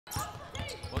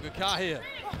Mungakahia,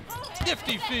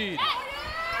 nifty feed.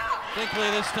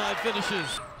 Finkley this time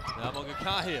finishes. Now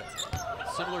Mungakahia,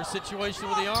 similar situation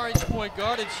with the orange point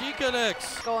guard, and she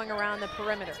connects. Going around the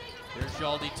perimeter. Here's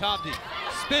Jaldi Tabdi,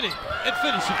 spinning and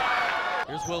finishing.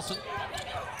 Here's Wilson.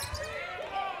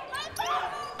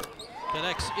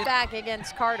 Connects it. Back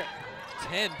against Carter.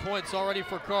 10 points already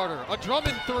for Carter. A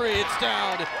Drummond three, it's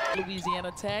down.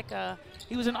 Louisiana Tech,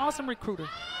 he was an awesome recruiter.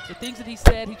 The things that he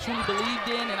said, he truly believed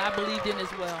in, and I believed in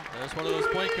as well. There's one of those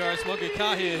point guards,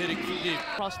 Mungakahia hitting from deep.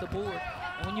 Across the board.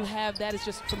 And when you have that, it's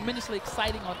just tremendously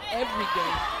exciting on every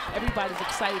game. Everybody's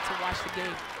excited to watch the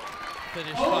game.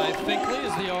 Finished by Finkley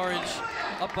as the Orange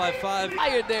up by 5.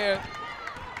 Fired there.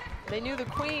 They knew the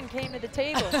queen came to the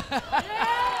table.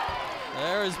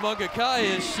 There is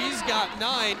Mungakahia. She's got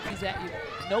 9. He's at you.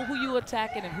 Know who you're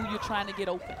attacking and who you're trying to get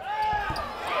open.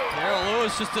 Carol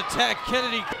Lewis just attacked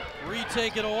Kennedy.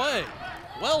 Retake it away.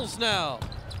 Wells now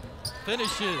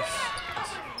finishes.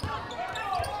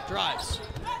 Drives.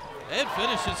 And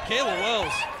finishes. Kayla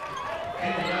Wells.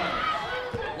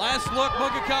 Last look,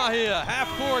 Mungakahia.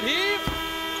 Half-court heave.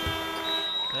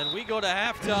 And we go to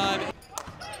halftime.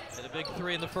 And a big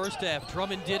 3 in the first half.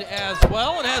 Drummond did as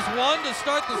well and has 1 to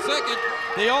start the second.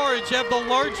 The Orange have the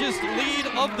largest lead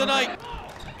of the night.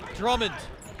 Drummond.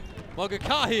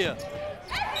 Mungakahia.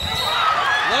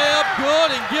 Layup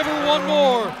good, and give her 1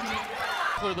 more.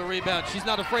 Clear the rebound. She's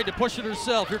not afraid to push it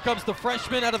herself. Here comes the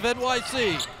freshman out of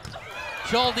NYC.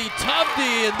 Jaldi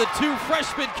Tabdi, and the 2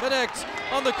 freshmen connect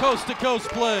on the coast-to-coast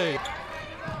play.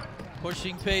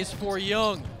 Pushing pace for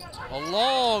Young. A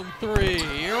long 3.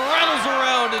 He rattles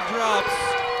around and drops.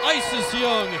 Isis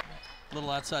Young. A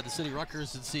little outside the city.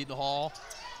 Rutgers and Seton Hall.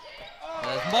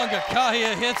 As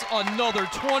Mungakahia hits another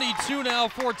 22 now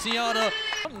for Tiana.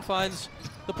 And finds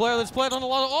the player that's played on a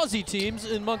lot of Aussie teams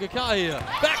in Mungakahia.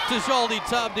 Back to Jaldi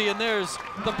Tabdi, and there's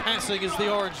the passing as the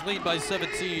Orange lead by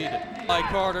 17. By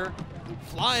Carter,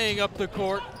 flying up the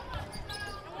court.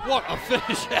 What a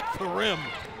finish at the rim.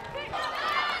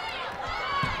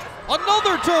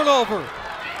 Another turnover.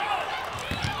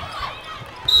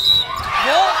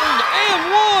 Walton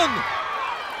and 1.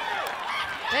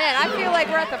 Man, I feel like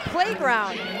we're at the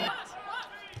playground.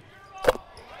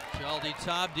 Jaldi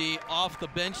Tabdi off the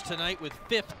bench tonight with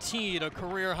 15, a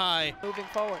career high. Moving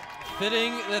forward.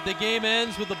 Fitting that the game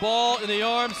ends with the ball in the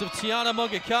arms of Tiana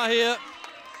Mungakahia.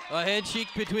 A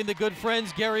handshake between the good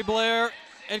friends Gary Blair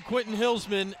and Quentin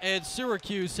Hillsman, and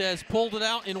Syracuse has pulled it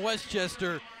out in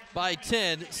Westchester by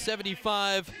 10,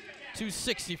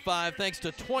 75-65, thanks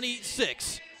to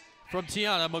 26 from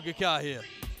Tiana Mungakahia.